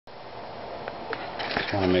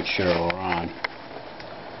Want to make sure we're on.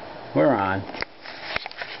 We're on.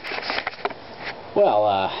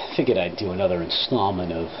 Well, figured I'd do another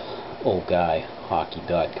installment of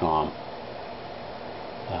oldguyhockey.com.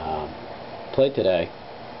 Played today.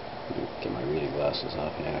 Let me get my reading glasses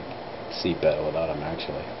off here. I can see better without them,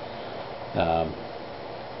 actually.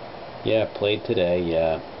 Yeah, played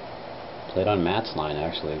today. Played on Matt's line,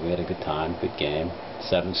 actually. We had a good time, good game.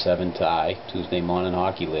 7-7 tie, Tuesday morning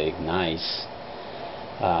hockey league. Nice.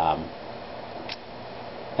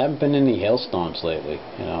 Haven't been in any hailstorms lately.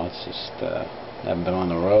 You know, it's just haven't been on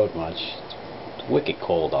the road much. It's wicked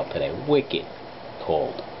cold out today. Wicked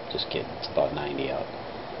cold. Just kidding. It's about 90 out.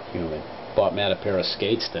 Humid. Bought Matt a pair of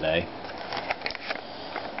skates today.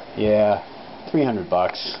 Yeah,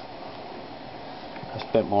 $300. I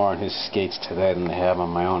spent more on his skates today than I have on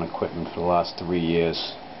my own equipment for the last 3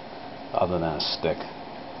 years, other than a stick,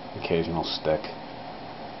 occasional stick.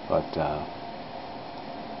 But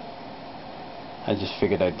I just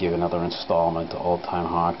figured I'd give another installment to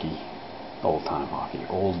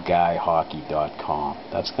oldguyhockey.com.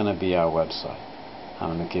 That's going to be our website.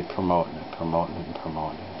 I'm going to keep promoting it.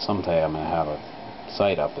 Someday I'm going to have a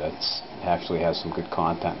site up that actually has some good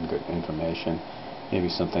content and good information, maybe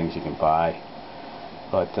some things you can buy.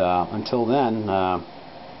 But until then,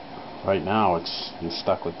 right now you're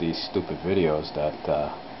stuck with these stupid videos that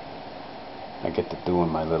I get to do in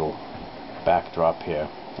my little backdrop here.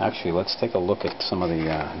 Actually, let's take a look at some of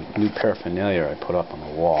the new paraphernalia I put up on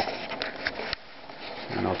the wall.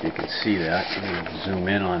 I don't know if you can see that. Let me zoom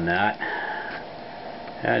in on that.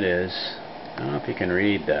 That is, I don't know if you can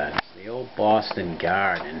read that. It's the old Boston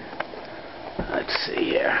Garden. Let's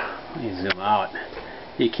see here. Let me zoom out.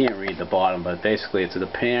 You can't read the bottom, but basically it's a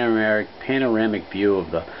panoramic view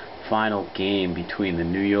of the final game between the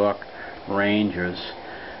New York Rangers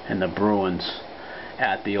and the Bruins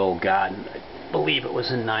at the old Garden. I believe it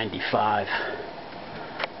was in '95,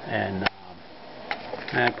 and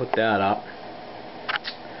I put that up.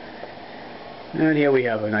 And here we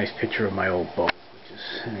have a nice picture of my old boat, which is,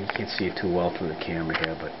 you can't see it too well through the camera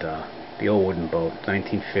here, but the old wooden boat,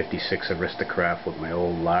 1956 Aristocrat with my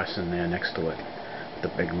old Larson there next to it, with the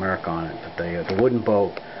big Merc on it. But the wooden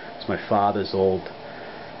boat is my father's old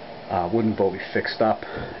wooden boat we fixed up,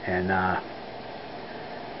 and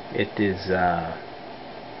it is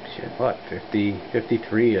what,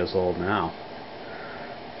 53 years old now,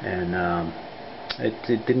 and it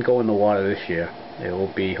didn't go in the water this year. It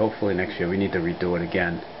will be hopefully next year. We need to redo it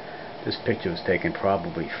again. This picture was taken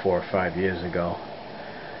probably 4 or 5 years ago,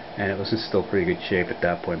 and it was in still pretty good shape at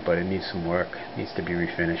that point, but it needs some work. It needs to be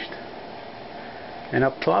refinished. And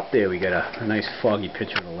up top there we got a nice foggy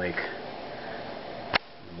picture of the lake.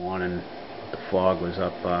 In the morning, the fog was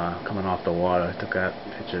up coming off the water. I took that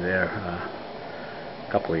picture there a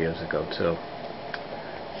couple of years ago too.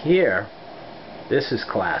 Here, this is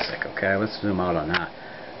classic. Okay, let's zoom out on that.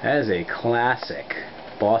 That is a classic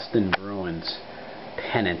Boston Bruins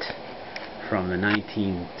pennant from the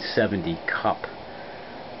 1970 Cup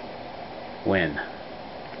win.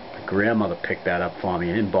 My grandmother picked that up for me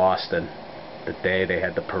in Boston the day they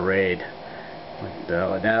had the parade.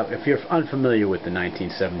 Now, if you're unfamiliar with the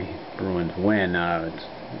 1970 Bruins win, it's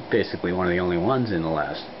basically one of the only ones in the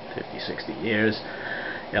last 50, 60 years.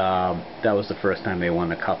 That was the first time they won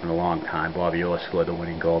the Cup in a long time. Bobby Orr scored the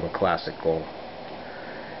winning goal, the classic goal.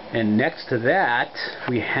 And next to that,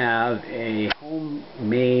 we have a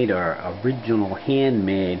homemade or original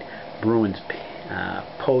handmade Bruins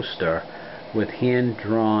poster with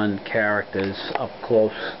hand-drawn characters up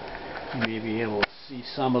close. You may be able to see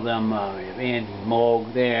some of them. We have Andy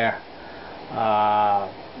Moog there.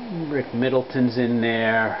 Rick Middleton's in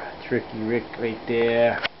there. Tricky Rick right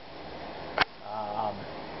there.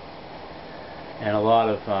 And a lot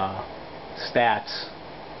of stats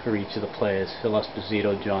for each of the players. Phil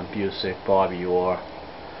Esposito, John Busick, Bobby Orr,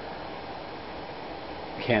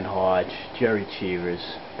 Ken Hodge, Jerry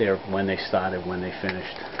Cheevers. There when they started, when they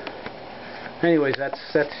finished. Anyways, that's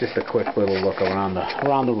just a quick little look around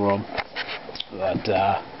the room. But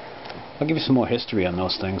I'll give you some more history on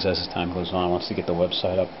those things as time goes on, once we get the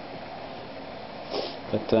website up.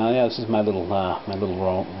 But yeah, this is my little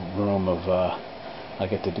room of I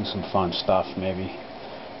get to do some fun stuff. Maybe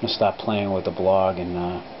I'm gonna start playing with the blog and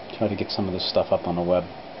try to get some of this stuff up on the web.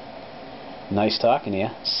 Nice talking to you.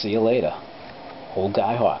 See you later.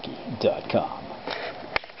 oldguyhockey.com